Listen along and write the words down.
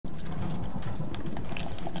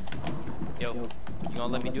Yo, you gonna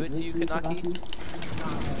let me do it to you, Kanaki?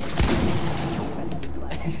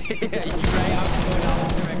 Yeah, you're right, I'm going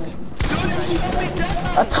opposite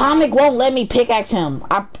direction. Atomic won't let me pickaxe him.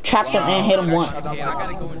 I trapped him and hit him once. Okay, I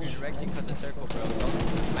gotta go in your direction because the circle, bro.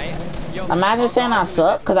 Yo, Imagine saying I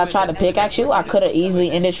suck because I tried to pickaxe you. I could have easily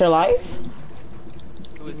ended your life.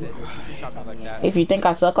 Who is this? You just shot me like that. If you think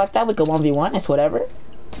I suck like that, we could 1v1. It's whatever.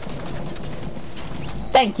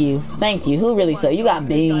 Thank you. Thank you. Who really suck? You got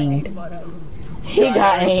beamed. He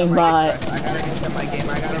got aimbot. I gotta reset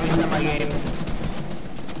my game.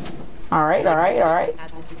 Alright, alright, alright. I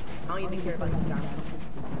don't even care about this guy.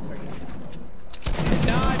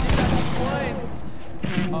 Nah, I just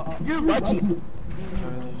got one. You're lucky.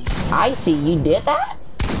 Icy, you did that?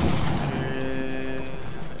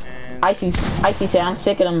 Icy said, I'm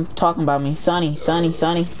sick of them talking about me. Sunny, it's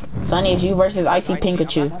you versus Icy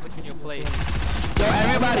Pikachu. Yo,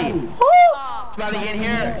 everybody in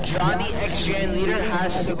here, Johnny XGN leader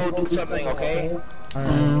has to go do something, okay?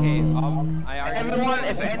 Everyone,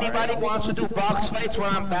 if anybody wants to do box fights when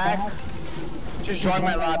I'm back, just join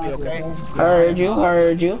my lobby, okay? Heard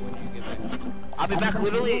you. I'll be back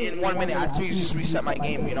literally in 1 minute. I have to just reset my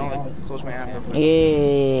game, you know, like close my app.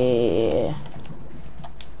 Yeah.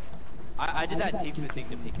 I did that Tifu thing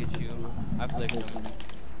to Pikachu. I flicked him.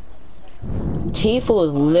 Tifu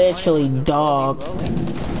is literally dog.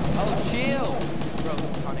 Oh, chill! Bro,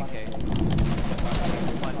 Sonic K.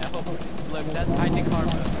 I know. Look, that's I did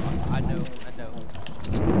karma. I know.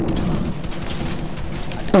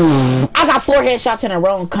 I got 4 headshots in a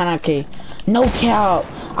row in Kanake. No cap.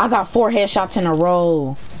 I got 4 headshots in a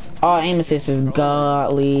row. All aim assist is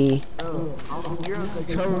godly.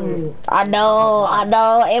 I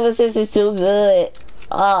know. Aim assist is too good.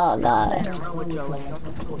 Oh god.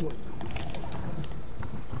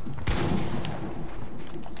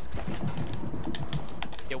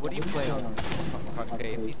 Yeah, what do you play on?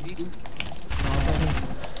 Okay, PC?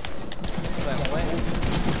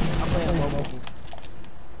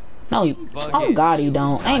 No, you. Oh god, you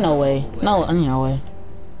don't. Ain't no way. No way.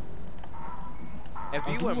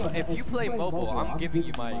 If you play mobile, I'm giving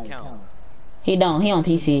you my account. He don't. He on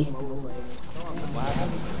PC.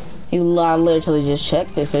 I literally just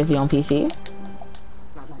checked. It says he on PC.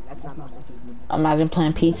 Imagine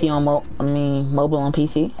playing PC on mobile on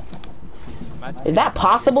PC. Is that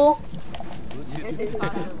possible? This is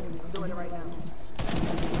possible. I'm doing it right now.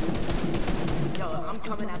 Yo, I'm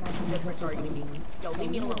coming at you just for targeting me. Yo,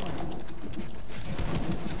 leave me alone.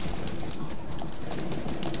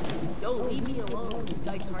 Yo, leave me alone. This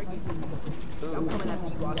guy targeted me. I'm coming after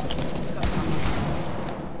you also.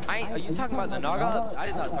 Are you talking about the Naga? I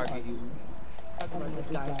did not target you. Talking about this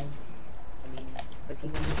guy.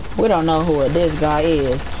 We don't know who this guy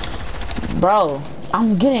is. Bro,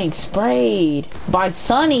 I'm getting sprayed by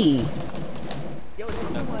Sunny. Yo,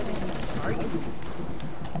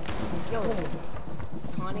 Yo,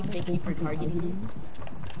 Tonic, thank you for targeting me.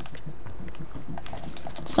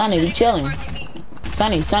 Sunny, we chilling.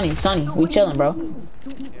 Sunny, we chilling, bro. You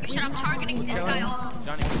said I'm targeting this guy also.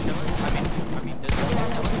 Johnny, we chilling? I mean, this guy.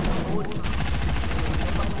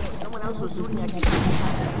 Someone else was shooting at you.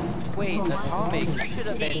 Wait, Atomic, you should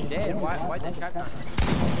have been dead. Why the chat not?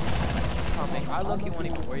 Atomic, I low-key wasn't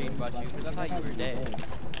even worried about you because I thought you were dead.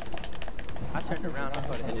 I turned around, I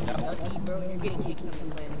thought it ended up. Lucky, bro, you're getting kicked from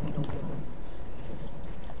the clan if you don't get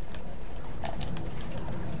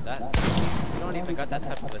That, you don't even got that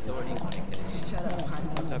type of authority on it, kid. Shut up.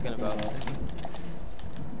 I'm talking about.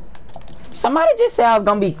 Somebody just said I was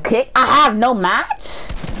gonna be kicked. I have no match.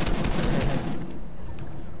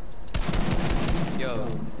 Yo,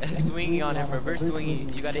 swinging on him, reverse swinging.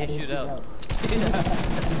 You gotta shoot up. Do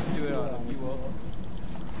it on him, you will.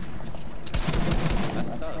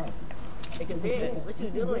 That's tough. Take a fish. What you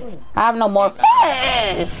doing? I have no more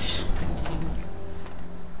fish.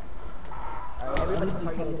 Everybody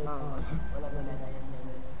targeted, whatever that guy's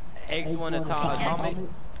name is. X1 Atomic.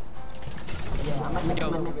 Yo,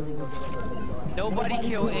 nobody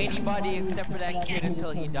kill anybody except for that kid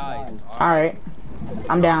until he dies. Alright.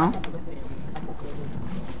 I'm down.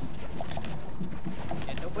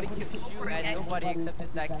 And nobody can shoot at nobody except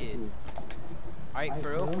it's that kid. Alright, for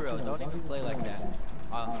real, don't even play like that.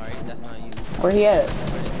 Alright, that's not you. Where he at?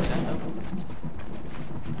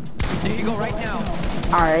 There you go, right now.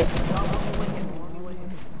 Alright.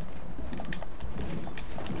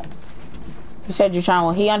 You said you're trying.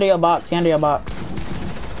 Well, he under your box.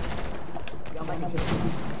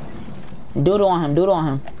 Doodle on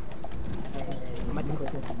him.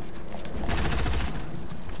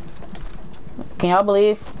 Can y'all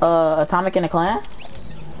believe Atomic in the clan?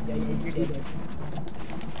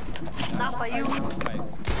 Not by you.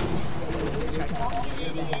 Fucking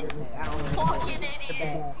idiot. Fucking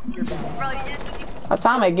idiot. Bro, you didn't.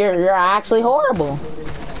 Atomic, you're actually horrible.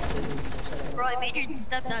 Bro, I made your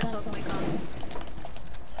stepdad suck my cock.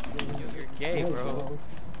 You're gay, bro.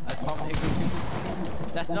 Atomic.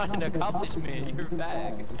 That's not an accomplishment. You're a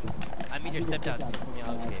fag. I mean, your stepdad's.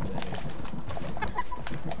 Yeah, okay, but.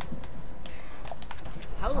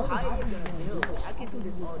 How high are you gonna build? I can do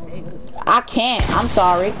this all day. I can't. I'm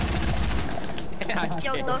sorry.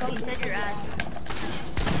 Yo, Loki said your ass.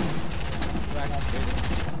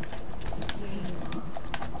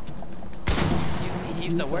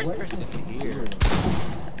 He's the worst person here.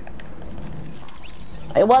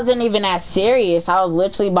 It wasn't even that serious. I was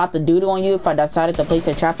literally about to doodle on you if I decided to place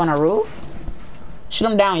a trap on a roof.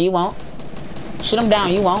 Shoot him down, you won't. Shoot him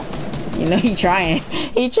down, you won't. You know he trying.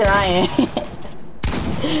 He trying.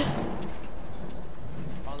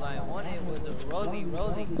 All I wanted was a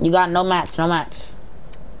rolly. You got no mats, no mats.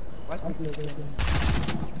 Watch me still good.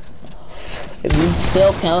 If you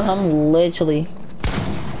still kill him, literally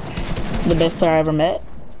the best player I ever met.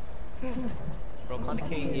 Bro,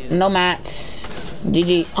 Conakay is. No mats.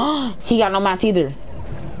 GG. Oh, he got no mats either.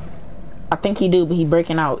 I think he do, but he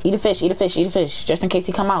breaking out. Eat a fish, eat a fish, eat a fish. Just in case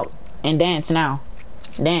he come out. And dance now.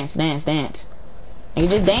 Dance, dance, dance. And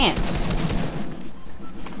you just dance.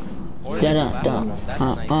 That's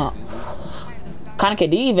nice. Kanake,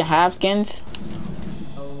 do you even have skins?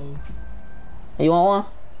 Oh, You want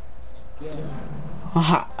yeah.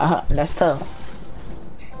 one? That's tough.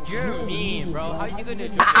 You're mean, bro. How you gonna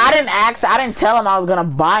do I didn't ask. I didn't tell him I was gonna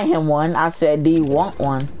buy him one. I said, do you want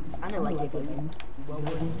one? I didn't like it, but you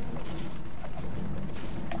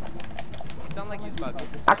sound like you're about to.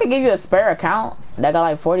 I could give you a spare account that got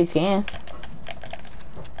like 40 skins.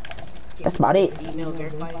 That's about it. email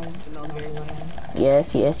verified. Email verified.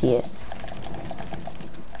 Yes, yes, yes.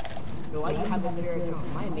 But why do you have a spare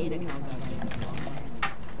account? My main account.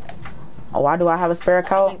 Why do I have a spare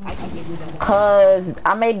account? I can give you that. Cause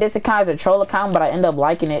I made this account as a troll account, but I end up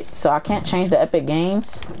liking it, so I can't change the Epic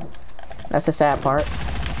Games. That's the sad part. 200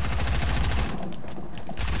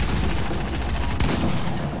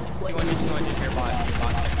 here, bot.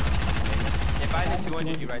 If I had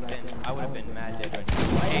 200 you right then, I would have been mad dead right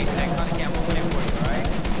now. Hey, Conakay, I'm opening for you, alright?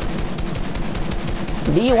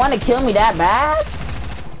 Do you want to kill me that bad?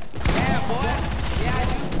 Yeah, boy. Yeah, I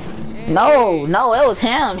do. Yeah. No, it was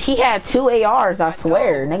him. He had 2 ARs, I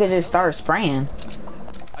swear. Nigga just started spraying.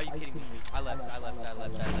 Are you kidding me? I left. I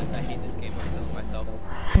hate this game. I'm killing myself.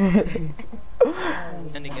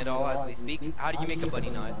 Ending it all as we speak. How do you make a buddy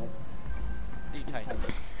knot? You tight.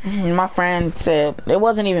 My friend said, it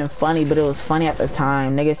wasn't even funny, but it was funny at the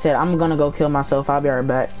time. Nigga said, I'm gonna go kill myself, I'll be right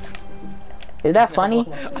back. Is that funny?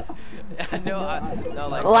 No,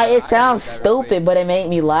 Like, it sounds stupid, but it made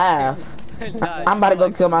me laugh. Nah, I'm about to go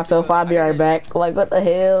kill myself, I'll be right back. Like, what the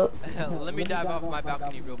hell? Let me dive off my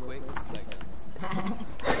balcony real quick.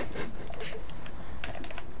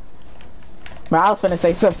 Bro, I was finna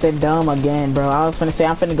say something dumb again, bro. I was finna say,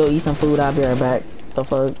 I'm finna go eat some food, I'll be right back. The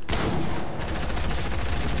fuck?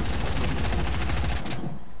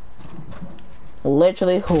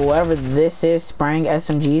 Literally, whoever this is spraying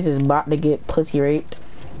SMGs is about to get pussy raped.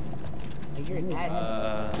 You're nasty.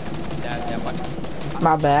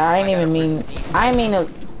 My bad, I didn't mean to.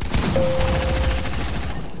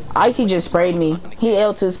 Icy just sprayed me. He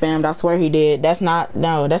L2 spammed, I swear he did. That's not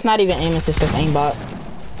even aim assist, that's aimbot.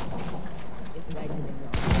 It's sad to miss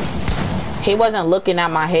out. He wasn't looking at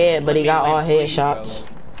my head, but he got all headshots.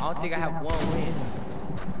 I don't think I have one win.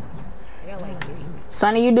 I got like 3.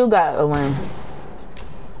 Sonny, you do got a win.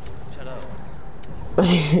 Shut up.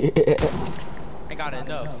 I got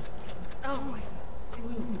enough. Oh my.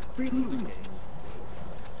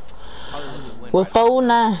 With 4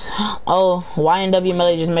 9s. Oh, YNW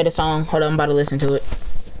Melly just made a song. Hold on, I'm about to listen to it. Is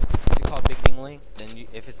it called Big Ding Ling? Then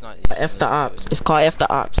if it's not, F the Ops. It's called F the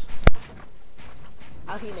Ops.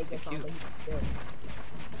 How can you make this song? But he's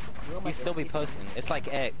good. He still be posting. It's like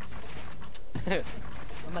X. I'm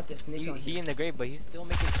about to snitch on he you. in the grave, but he's still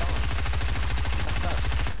making songs. That's up.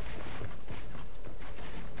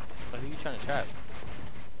 But who you trying to trap?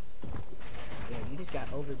 Yeah, you just got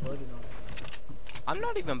overloaded on it. I'm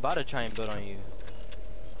not even about to try and build on you.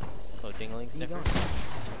 So Dingling You sniffer.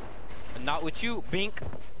 don't. Not with you, Bink.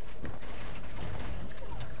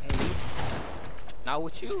 Hey, Not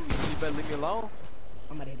with you. You better leave me alone.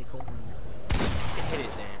 I'm about to hit a cold one. Hit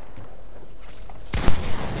it then.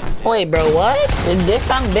 Wait, bro, what? Is this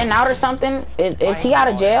song been out or something? Is he out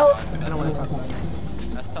of jail? I don't want to talk about it.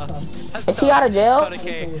 That's tough. That's Is he tough. out of jail?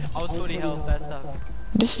 Okay, I was 20 health. That's tough.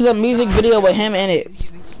 This is a music video with him in it.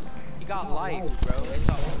 He got life, bro. It's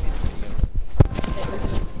all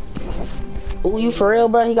Ooh, you for real,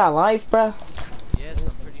 bro? He got life, bro. Yes,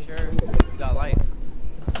 I'm pretty sure. He got life.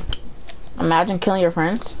 Imagine killing your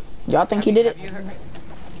friends. Y'all think he did it?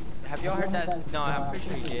 Have y'all heard that? No, I'm pretty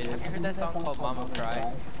sure he did. Have you heard that song called Mama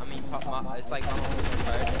Cry? I mean, it's like Mama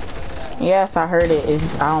Cry. Like that. Yes, I heard it.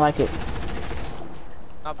 I don't like it.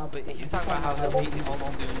 No, but he's talking about how he'll beat home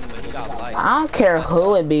soon, but he got life. I don't care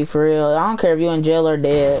who it be, for real. I don't care if you in jail or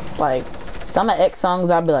dead. Like, some of X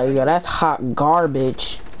songs, I'd be like, yo, that's hot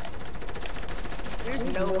garbage. There's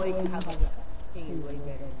no way you have a king way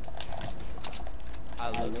better.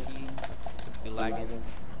 I low-key be lagging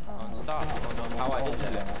non-stop. I don't know how I did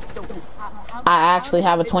that. I actually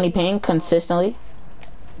have a 20 ping consistently.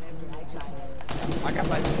 I got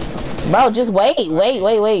like... Bro, just wait.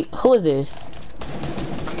 Who is this?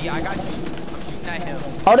 I mean, I got you. I'm shooting at him.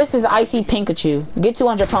 Oh, this is Icy Pikachu. Get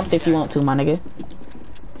 200 pumped if you want to, my nigga.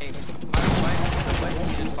 Hey, my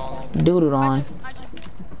just calling. Doodle on.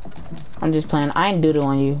 I'm just playing. I ain't doodle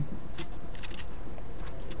on you.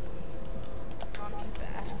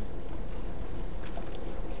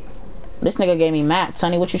 This nigga gave me mats.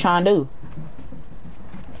 Sonny, what you trying to do?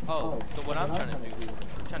 Oh, so what I'm trying to do,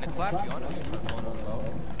 I'm trying to clap you. I know you're going on, bro.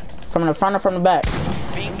 From the front or from the back?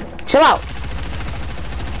 Bing. Chill out.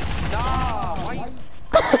 Nah, why you...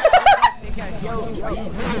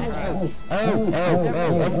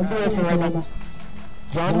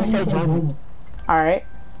 Johnny said Johnny. Alright.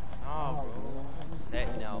 Nah, bro.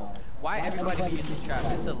 Set now. Why everybody be in the trap?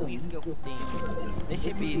 It's the least good thing. They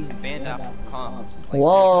should be banned off of comps. Like,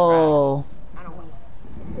 Whoa. I'm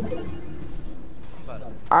about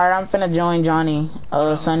to... Alright, I'm finna join Johnny.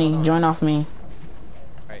 Sonny, join off me.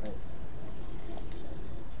 Right.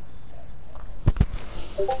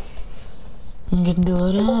 You can do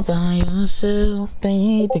it all by yourself,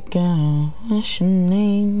 baby girl. What's your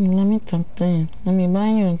name? Let me talk to you. Let me buy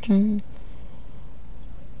you a drink.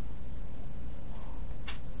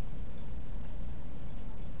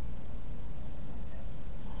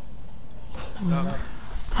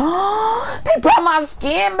 Oh, they brought my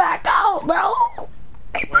skin back out, bro.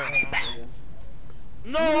 They brought it back.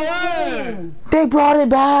 No way! They brought it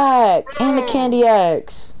back. And the Candy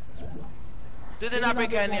Axe. Did they not bring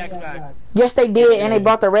Candy Axe back? Yes, they did. And they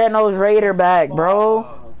brought the Red Nose Raider back, bro.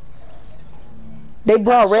 They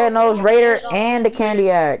brought Red Nose Raider and the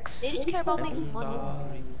Candy Axe. They just care about making money.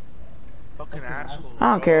 Fucking asshole.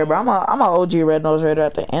 I don't care, bro. I'm a OG Red Nose Raider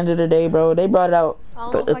at the end of the day, bro. They brought it out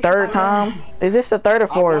the third time. Is this the third or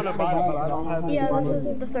fourth? Yeah, this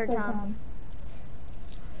is the third time.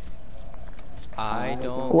 I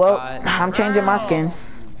don't... Well, I'm changing my skin.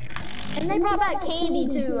 And they brought back candy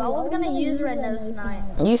too. I was gonna use Red Nose tonight.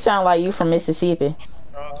 You sound like you from Mississippi.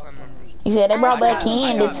 You said they brought back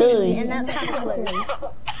candy too. And that's kind of hilarious.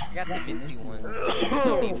 I got the Vinci ones.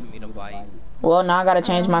 No need for me to buy. Well, now I gotta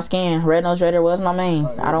change my skin. Red Nose Raider was my main.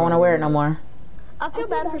 I don't want to wear it no more. I feel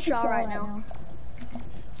bad for Shaw right now.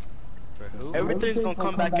 For who? Everything's gonna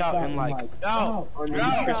come back out in like Yo!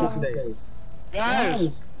 Christmas Day. Guys!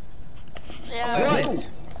 Yeah, What?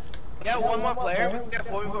 Yeah, one more player. We can get a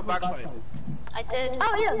 4v4 box fight. I did.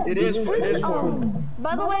 Oh yeah. It is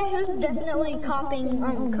By the way, who's definitely copying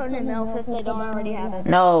Conan Melf if they don't already have it?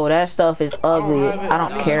 No, that stuff is ugly. I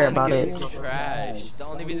don't care about it. It's trash. The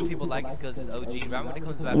only reason people like it is because it's OG. Right when it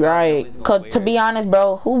comes back, Right. Cause to be honest,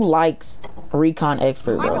 bro, who likes Recon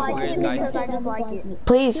Expert, I bro? like it because I just like it.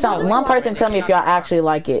 Please, one person tell me if y'all actually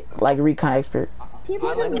like it, like Recon Expert.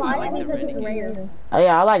 People just buy it because it's rare. Oh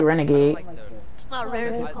yeah, I like Renegade. It's not rare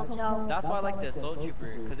if it comes out. That's why I like the Assault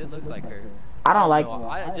Trooper, because it looks like her. I don't like. No,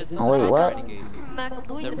 I just Oh, wait, what? Renegade. Mac, I'm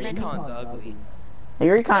doing The the menu. Recon's ugly. The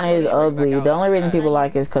Recon is ugly. The only reason people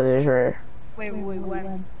like it is because it's rare. Wait,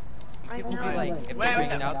 when? People be like, if they're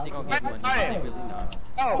bringing out, they gonna get one. They really not.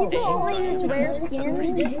 Oh, People only use rare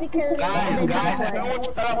skins just because. guys, everyone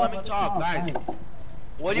shut up, let me talk, guys.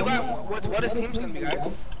 What do you got? What is team's gonna be,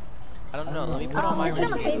 guys? I don't know. Let me put on my It's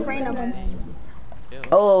gonna Renegade. be random.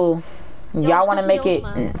 Oh, y'all want to make it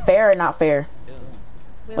fair or not fair?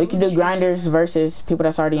 We can do grinders versus people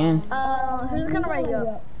that's already in. Who's gonna ready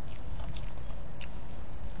up?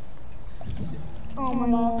 Oh my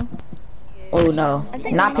god. Oh no,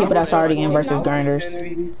 not people that's already in versus grinders.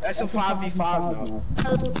 That's a 5v5 now.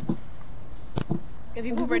 If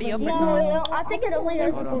people ready up or No, not. I think it only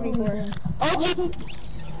goes to 4v4.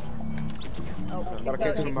 Gotta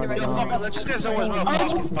kick somebody Yo, fuck it, let's just get someone as well.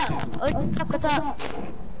 Fuck it.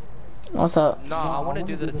 What's up? No, I want to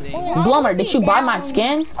do the thing. Blummer, did you buy my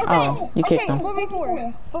skin? Oh, you kicked him.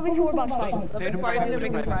 4v4. 4v4 box fight.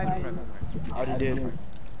 I already did.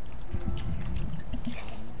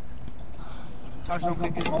 Touch, don't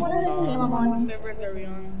kick it. What is this team I'm on?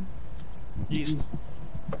 East.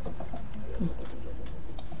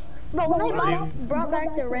 Bro, when I brought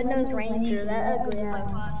back the red-nosed reindeer, that ugly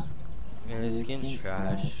ass. Man, this skin's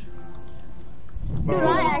trash. Dude,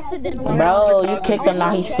 I accidentally. Bro, you kicked him,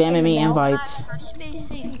 now he's spamming me invites.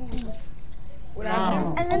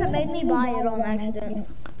 And then it made me buy it on accident.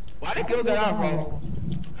 Why did Gil get out, bro?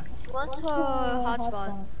 What's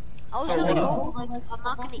hotspot? I was really old, like, I'm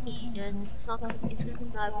not gonna eat, and it's gonna be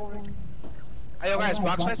bad boring. Hey, yo, guys,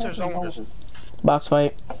 box fights or zone wars? Box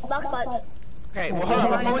fight. Box fights. Okay, well,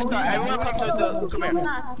 hold on, before we start, everyone come to the, come here.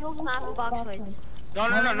 Kills map and box fights. No,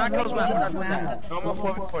 not Kills Map, not that. Normal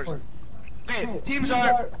 4v4s. Okay, teams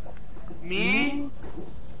are me.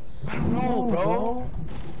 I don't know, bro.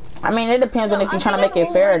 I mean, it depends on if you're trying to make it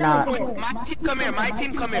fair or not. My team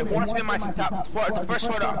come here, Who wants to be my team? Top four, the first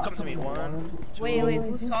four to come to me. 1, 2, Wait,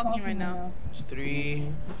 who's talking right now? 3,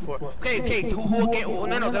 4. Okay, who will get, no,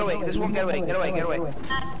 get away. This one, get away. Okay,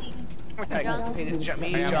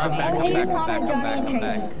 me, John, I'm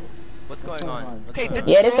back. What's going on? Okay,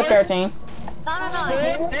 Yeah, this is a fair team. No.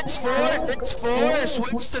 It's 4,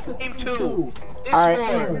 switch to team 2. It's Alright.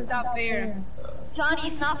 4. It's not fair. Johnny,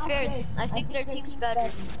 it's not fair. I think their team's better.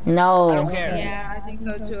 I No, don't it care. Yeah, I think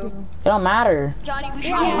so too. don't matter. Johnny, we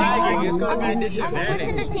should Lagging is gonna be a I'm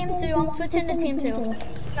switching to disadvantage. team 2. I'm switching to team 2.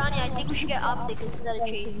 Johnny, I think we should get optics instead of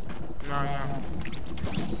chase. No.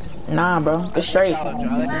 Nah, bro, it's straight.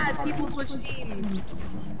 Mad, people switch teams.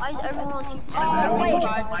 Why is everyone on team 2?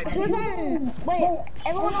 Who's on? Wait,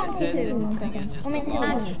 everyone on team 2. I mean,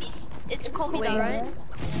 Matt, it's Kobe, though, right?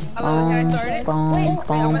 Oh, can I start it?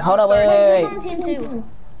 Boom. Hold on, wait. on team 2.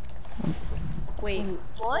 Wait.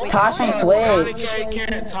 What? Tosh ain't Johnny switch.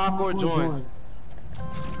 can't talk or join.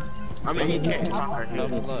 I mean, he can't talk or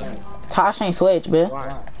join. Tosh ain't switch, bitch.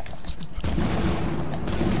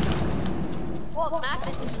 What map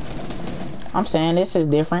is this? I'm saying this is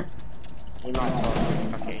different. You're not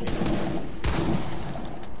talking. I can't hear you.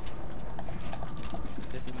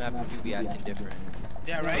 This map would you be acting different.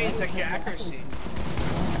 Yeah, right? It's like your accuracy.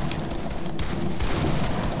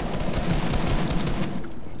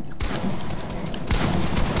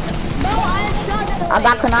 I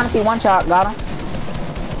got Kananaki one shot, got him.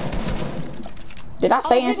 Did I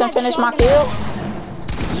say instant finish my kill?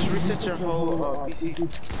 Just reset your whole PC.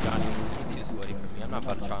 Johnny, it's too sweaty for me. I'm not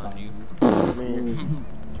about to challenge you. I mean,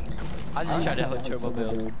 I just tried to help Turbo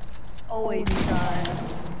Bill. Always try.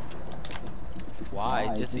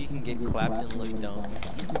 Why? Just so you can get clapped and look dumb.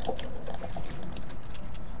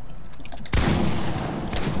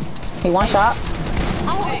 He one shot.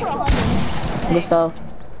 Good stuff.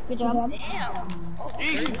 Good job.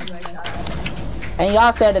 And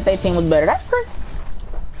y'all said that their team was better. That's great.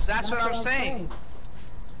 That's what I'm saying.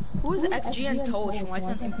 Who's XG and Tosh? Why is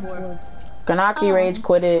on team 4? Kanaki rage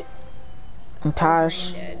quit it. And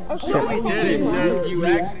Tosh. he did it. You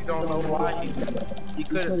actually don't know why he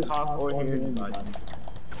couldn't talk or hear anybody.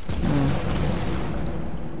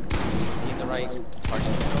 In the right party.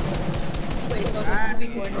 Wait, so this is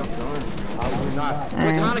week 1. We're not.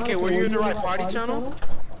 Wait, Kanake, were you in the right party channel?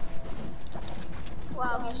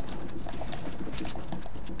 Wow,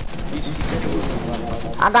 He said it was.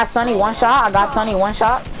 I got Sunny one shot.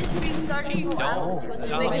 this week started so Atlas was in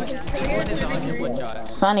One is on one shot.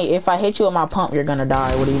 Sunny, if I hit you with my pump, you're gonna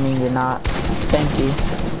die. What do you mean you're not? Thank you.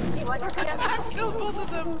 Hey, why did we have killed both of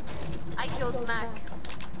them? I killed Mac.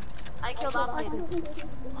 I killed Optics.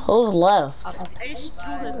 Who's left? I just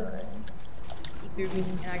threw him. He threw me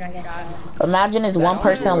and I got shot. Imagine there's one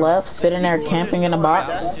person left sitting there camping in a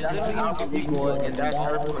box. Just looking out for people and that's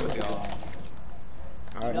earthquake, y'all.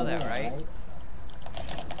 You know that, right?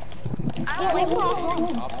 I don't like it.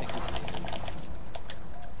 Optics.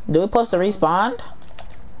 Do we supposed to respawn?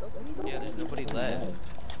 Yeah, there's nobody left.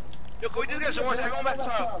 Yo, can we just get someone? Everyone back to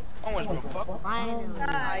our owners, bro. Fuck.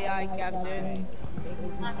 Aye, Captain.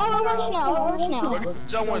 Oh, rush now.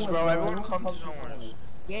 Zone wars, bro. Everyone come to zone wars.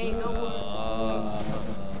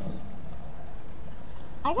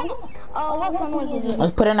 I can. What one was it?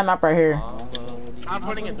 Let's put in the map right here. I'm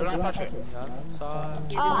putting it. Do not touch it.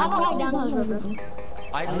 I don't like downhill river.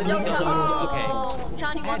 I Yo, literally oh,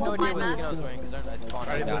 Johnny, I had what no was my idea what skin I map? was wearing because I spawned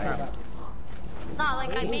and died. Nah,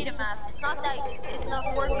 like I made a map. It's not that. It's a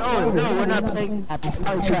 4v4. No, we're not playing that.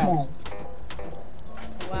 Our trash.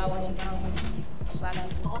 Wow, what's down? Slap him.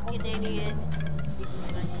 Fucking idiot.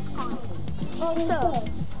 Oh, so.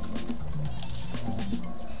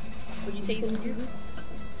 Would you say you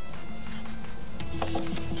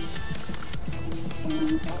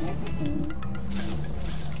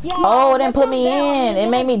Yeah, Oh, it didn't put me in. It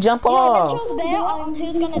made me jump off.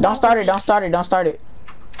 Who's gonna Don't start it. Don't start it. Don't start it.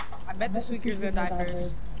 I bet the Squeaker's gonna die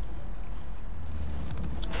first.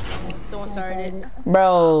 one started it.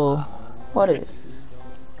 Bro, what is?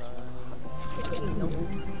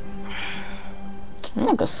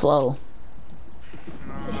 Nigga slow.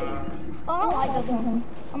 Oh, I don't like this one.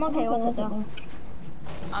 I'm okay with it though.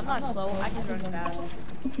 I'm not slow. I can run fast.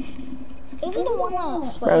 Is he the one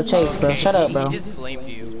that Bro, Chase, bro, shut up, bro. He just flamed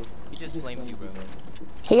you. He just flamed you, bro.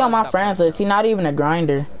 He on my friends list. He not even a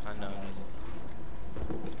grinder. I know.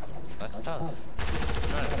 That's tough.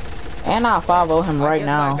 And I'll 5-0 him right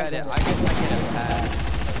now. I guess I get a pass.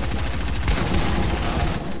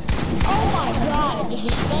 Oh my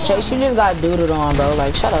god. Chase, you just got doodled on, bro.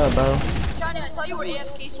 Like, shut up, bro. Johnny, I thought you were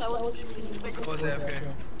AFK, so I wasn't shooting you. I was AFK.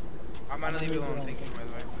 I'm gonna leave you alone thinking, by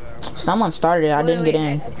the way. Someone started it. I didn't get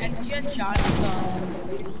in.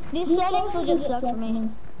 These settings will just suck for me.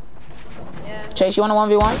 Yeah. Chase, you want a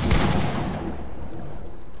 1v1?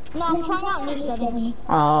 No, I'm trying out new settings.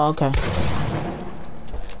 Oh, okay.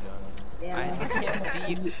 I can't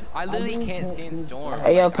see. I literally can't see in Storm.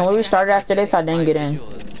 Hey, yo, can we restart it after this? I didn't get in.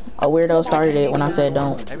 A weirdo started it when I said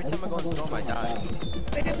don't. Every time I go in Storm, I die.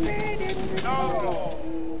 No!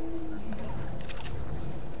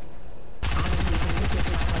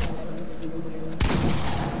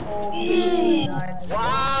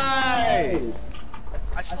 Why?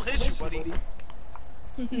 I still hit you, buddy.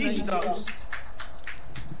 He stops.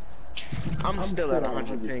 I'm still at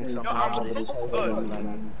 100 ping Yo, somehow. I'm so good.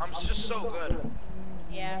 I'm just so good.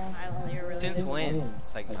 Yeah, you're really Since when?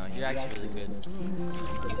 It's like, no, you're actually really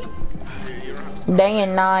good. Day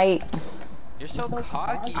and night. You're so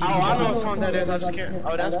cocky. Oh, I know what song that is. I just can't.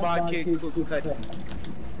 Oh, that's by Kid Cudi.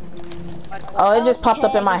 Oh, it just popped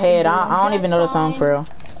up in my head. I don't even know the song for real.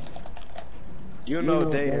 You know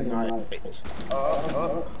day and night.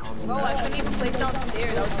 Bro, I couldn't even play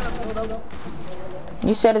downstairs. I was trying to build up.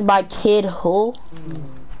 You said it's by Kid who?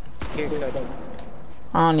 Kid Cudi.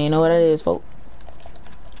 I don't even know what it is, folks.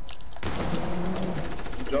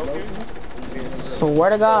 Joking? Swear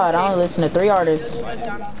to God, I only listen to 3 artists.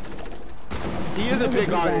 He is a big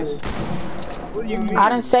artist. What do you mean? I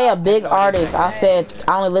didn't say a big artist. I said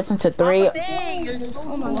I only listen to 3. Dang, you're so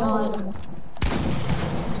Oh my slow. god.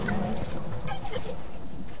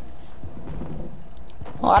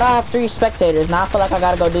 Well, I don't have 3 spectators. Now I feel like I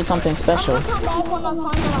gotta go do something special. I'm gonna come back when I'm on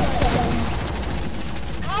my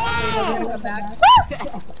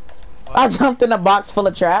settings. I jumped in a box full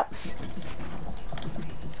of traps.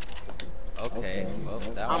 Okay, well,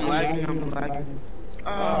 that I'm was lagging. I'm lagging.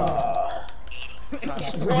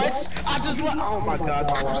 What? I just oh my god.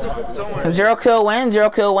 Don't worry. 0 kill win. 0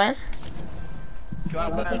 kill win. I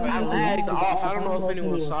lagged off. I don't know if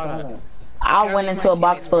anyone saw that. I went into a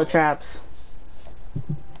box full of traps.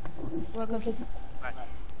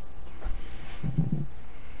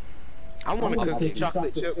 I want a cookie,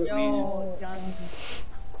 chocolate chip, please. Yo, John.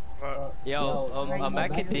 Yo, a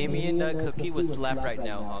macadamia nut cookie would slap right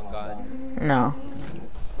now, on God. No.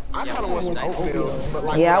 I kind of want some oatmeal, but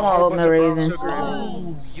like Yeah, I with a want whole bunch oatmeal of brown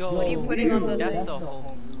raisin. sugar. Yo, What are you putting on the that's the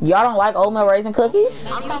whole. Y'all don't like oatmeal raisin cookies?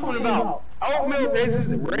 I'm talking about oatmeal raisins.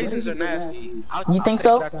 Raisins are nasty. You think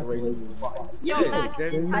so? Yo, Yes, Mac,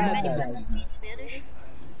 they're can you type menu bad. recipe in Spanish?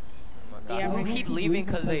 Yeah, we keep leaving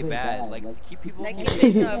because they bad. Like, keep people. That kid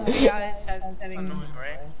is 3 out of 7 settings.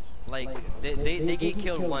 Like, they get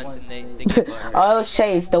killed once and they get butthurt. Oh, it was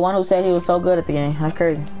Chase, the one who said he was so good at the game. That's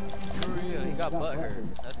crazy. For real, he got butthurt.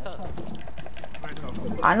 That's tough.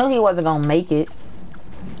 I knew he wasn't gonna make it.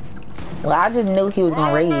 Well, I just knew he was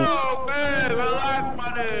gonna rage. Oh, man, relax,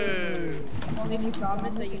 buddy. Only if you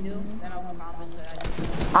promise that you knew, then I'll promise that I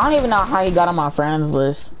knew. I don't even know how he got on my friends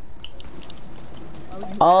list.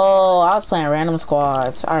 Oh, I was playing random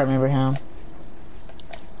squads. I remember him.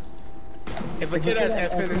 If a kid has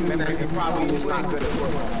FN in the name, he probably is not good at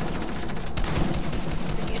Fortnite.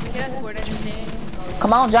 If you guys scored anything,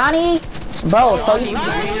 Come on, Johnny. Bro, so you...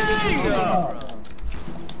 Johnny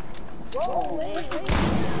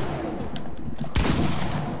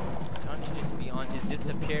just be on his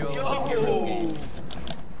disappear over hero game.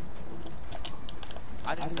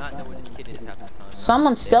 I do not know where this kid is half the time.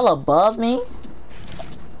 Someone's still above me?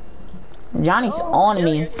 Johnny's on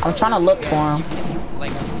me. I'm trying to look for him.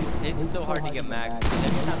 Like, it's so hard to get max.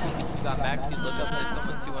 Every time you got max, you look up, there's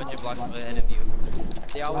someone 200 blocks ahead of you.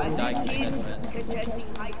 They always die because of that.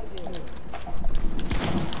 Contesting height still.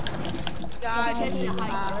 God, Contesting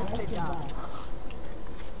height. Let's pitch out.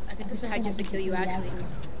 I think this had just to kill you actually.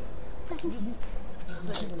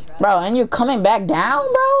 Bro, and you're coming back down,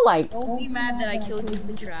 bro? Like, Don't be mad that I killed you with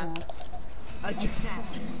the trap. Bro,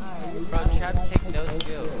 traps take no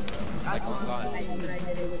skill, bro. Like, oh god.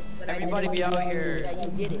 But I Everybody be out here. Yeah, you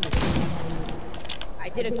did it. I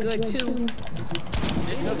did it good too.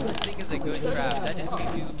 There's no such thing as a good trap. That just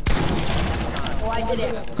means you Oh, I did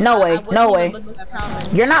it. No way, no way. Look at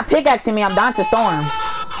that. You're not pickaxing me, I'm down to Storm.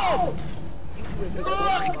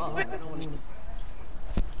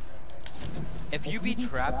 If you be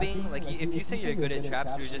trapping, like if you say you're good at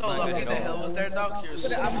traps, you're just Oh, not look, good what the at hell all. was there, dog? I'm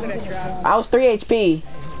good at traps. I was 3 HP.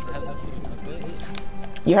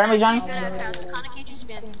 You heard me, Johnny? Good at traps. Kaneki just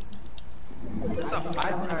spams.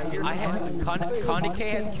 I have Conde K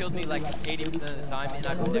has killed me like 80% of the time, and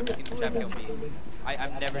I've never seen the trap kill me.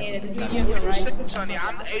 I've never Yeah, seen the the trap GM kill for me. right. Sonny,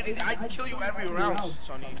 I'm 80. I kill you every round,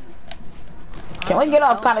 Sonny. Can we get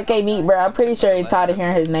off Conde K beat, bro? I'm pretty sure he's tired of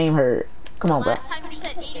hearing his name heard. Come on, bro. Last time you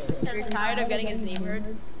said 80% You're of the tired time. of getting his name heard?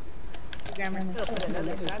 Grammar. I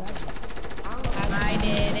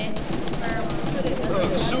did it.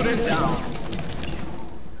 Look, shoot it down.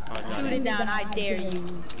 Shoot it down, I dare you.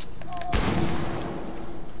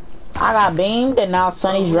 I got beamed and now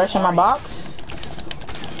Sonny's rushing my box.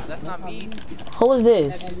 That's not me. Who is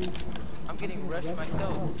this? I'm getting rushed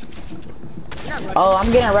myself. Oh,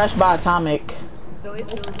 I'm getting rushed by Atomic. So it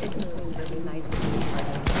feels really nice when you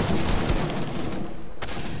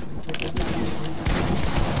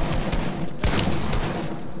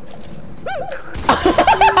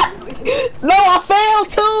No, I failed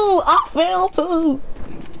too! I failed too!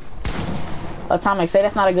 Atomic, say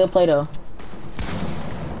that's not a good play though.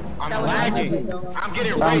 I'm That was lagging. not good, I'm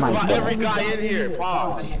getting Oh raped my by God. every guy in here.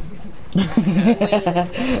 Pause.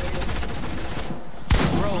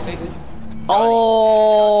 Bro, it's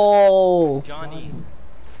Oh! Johnny.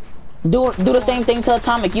 Do the same thing to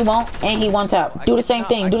Atomic, you won't, and he one tap. Do the same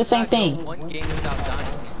thing, do the same thing. One game without dying,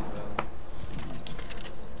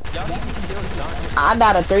 bro. Y'all need to kill Johnny. I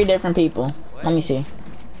died to 3 different people. Let me see.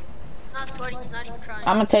 He's not sweating, he's not even trying.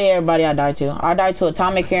 I'm gonna tell you everybody I died to. I died to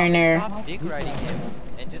Atomic here and there. Stop dick riding him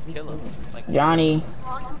and just kill him. Like Johnny,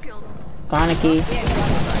 Long to kill him. Kaneki,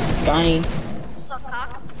 Johnny. Suck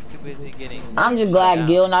cock. too busy getting. I'm just glad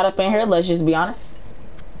Gil not up in here, let's just be honest.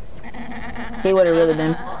 He would've really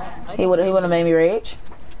been. He would've made me rage.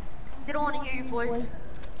 They don't want to hear your voice.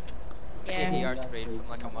 Yeah. Yeah, AR sprayed from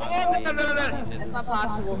like a mile Oh, away. no, no, no, no. that's not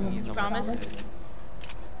possible. You promise? You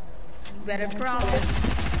better promise.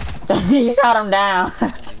 You shot him down.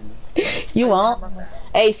 You won't.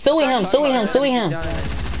 Hey, suey him, suey him, suey him.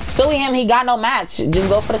 Suey him, he got no match. Just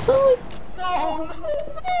go for the suey. No, no.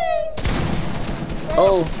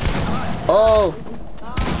 Oh. Oh.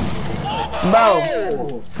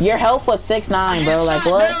 Bro, your health was 6'9", bro. Like,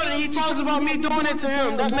 what? Now he talks about me doing it to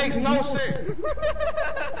him. That makes no sense.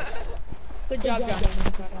 Good job, John.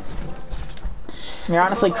 You're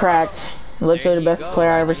honestly cracked. Literally the best player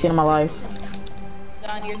I ever seen in my life.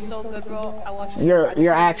 John, you're so good, bro. I watched you.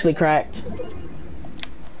 You're actually cracked. I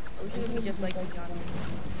wish you would be just like you, John.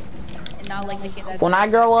 And not like the kid that's When I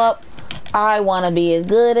grow up, I wanna be as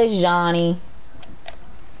good as Johnny.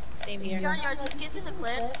 same here. Johnny, are these kids in the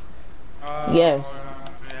clan? Yes.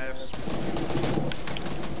 Yes.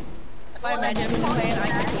 If I Well, that imagine just him called playing, I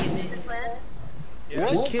Dad can is see in it. the clan.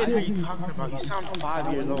 What kid are you talking about? You sound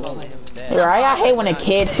 5 years old. Right? I hate when a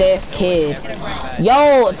kid says kid.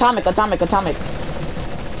 Yo, Atomic, Atomic, Atomic.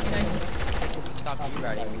 Stop dick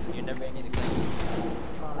riding. You're never in the clan.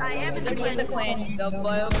 I am in the That's like the clan. clan, you dumb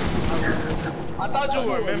boy. I thought you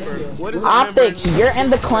would remember. What is Optics, you're in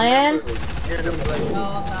the clan? No, I'm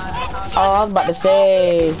not. Oh, I was about to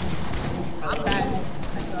say. I'm bad.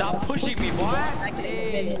 Stop pushing me, boy. I can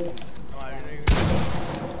admit it.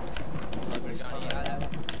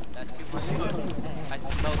 That's too much. I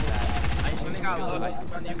smelled that. Sonny got lucky.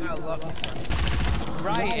 Sonny, you got lucky, Sonny.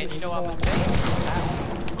 Right, and you know what I'm saying?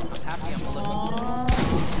 I'm happy I'm a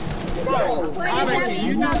Bro, Anarchy,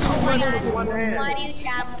 you got 200 with one hand. Why do you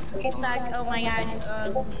trap? You suck. Oh my god.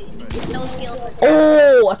 No skill to trap.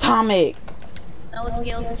 Oh, Atomic. No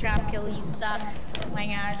skill to trap kill. You suck. Oh my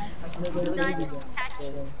god. Died to Kaki.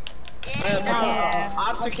 Yeah.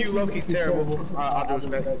 Optic, you low-key terrible. I'll do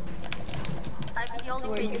respect. He only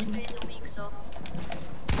plays 3 days a week, so.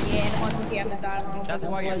 Yeah, and once we have to die, I don't That's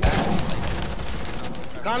know why you're what bad.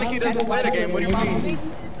 Kaneki doesn't play the game. What do you mean?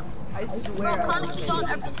 I Bro, swear. Kaneki's on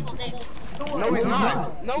every single day. No, he's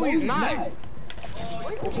not. No, he's not.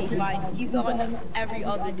 He's fine. He's on every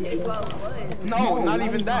other day. No, not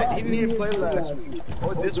even that. He didn't even play last week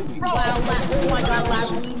or this week. Bro, oh my god,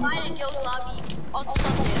 last week. Mine and Gil's lobby on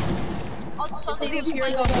Sunday. On Sunday, we was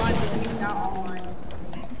playing on live. He's not online.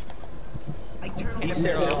 He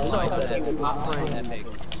said he'll play, but he will not play. Epic.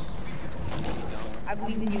 I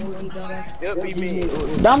believe in you, OG, though. It'll be me.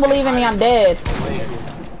 Don't believe in me, I'm dead.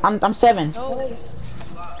 I'm 7.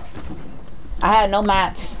 I had no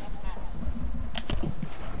mats.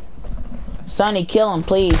 Sonny, kill him,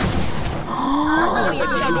 please.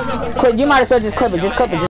 Clip, you might as well just clip it. Just clip it.